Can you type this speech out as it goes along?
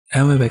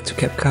And we're back to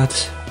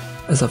CapCut.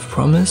 As I've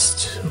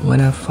promised,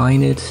 when I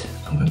find it,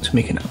 I'm going to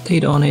make an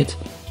update on it.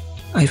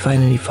 I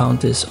finally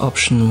found this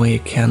option where you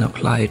can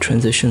apply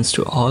transitions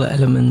to all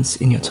elements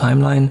in your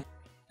timeline.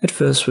 At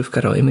first we've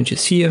got our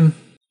images here,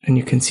 and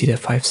you can see they're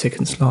 5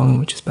 seconds long,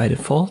 which is by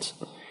default.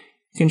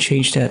 You can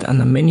change that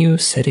under Menu,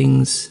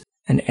 Settings,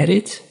 and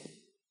Edit.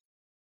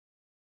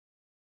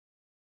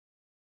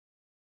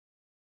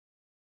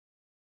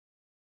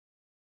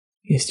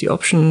 Here's the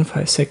option,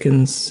 5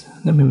 seconds.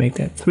 Let me make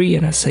that 3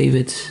 and I save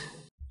it.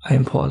 I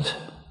import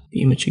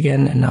the image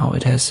again and now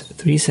it has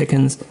 3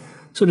 seconds.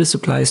 So this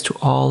applies to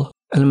all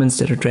elements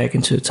that are dragged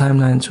into the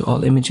timeline, to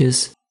all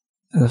images.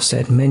 As I've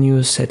said,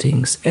 Menu,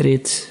 Settings,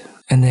 Edit,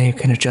 and then you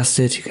can adjust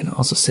it. You can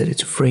also set it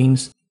to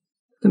frames.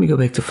 Let me go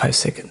back to 5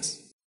 seconds.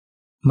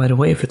 By the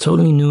way, if you're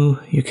totally new,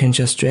 you can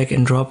just drag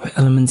and drop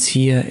elements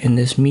here in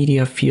this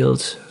media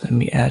field. Let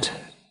me add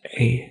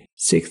a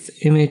 6th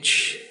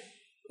image.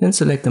 Then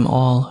select them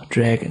all,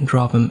 drag and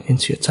drop them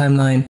into your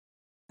timeline.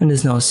 And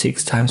there's now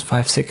 6 times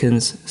 5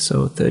 seconds,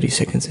 so 30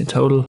 seconds in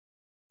total.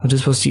 Now,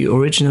 this was the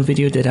original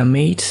video that I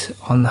made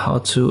on how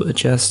to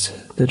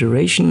adjust the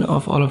duration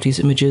of all of these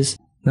images.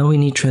 Now we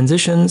need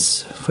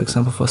transitions, for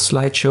example for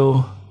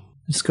slideshow.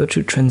 Let's go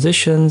to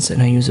transitions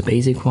and I use a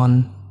basic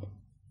one.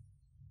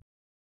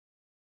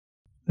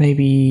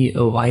 Maybe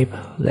a wipe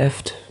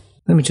left.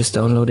 Let me just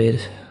download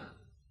it.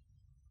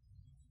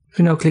 If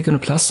you now click on the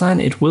plus sign,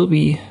 it will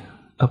be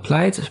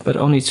applied, but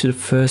only to the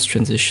first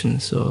transition.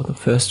 So the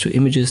first 2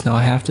 images now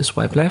have this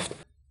swipe left.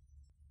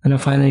 And I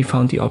finally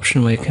found the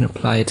option where you can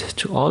apply it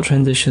to all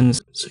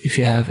transitions. So if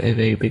you have a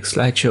very big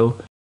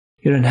slideshow,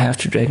 you don't have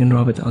to drag and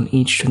drop it on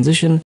each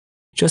transition.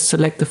 Just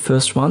select the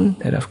first one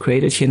that I've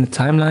created here in the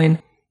timeline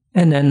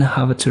and then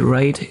hover to the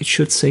right. It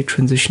should say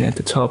transition at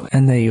the top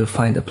and there you'll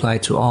find apply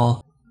to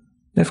all.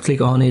 Left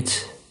click on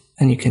it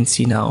and you can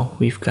see now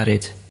we've got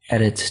it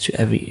added to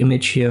every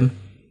image here.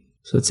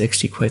 So it's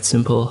actually quite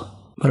simple.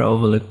 But I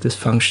overlooked this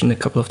function a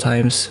couple of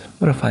times,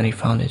 but I finally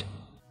found it.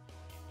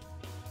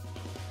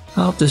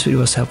 I hope this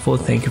video was helpful,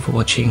 thank you for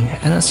watching,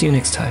 and I'll see you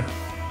next time.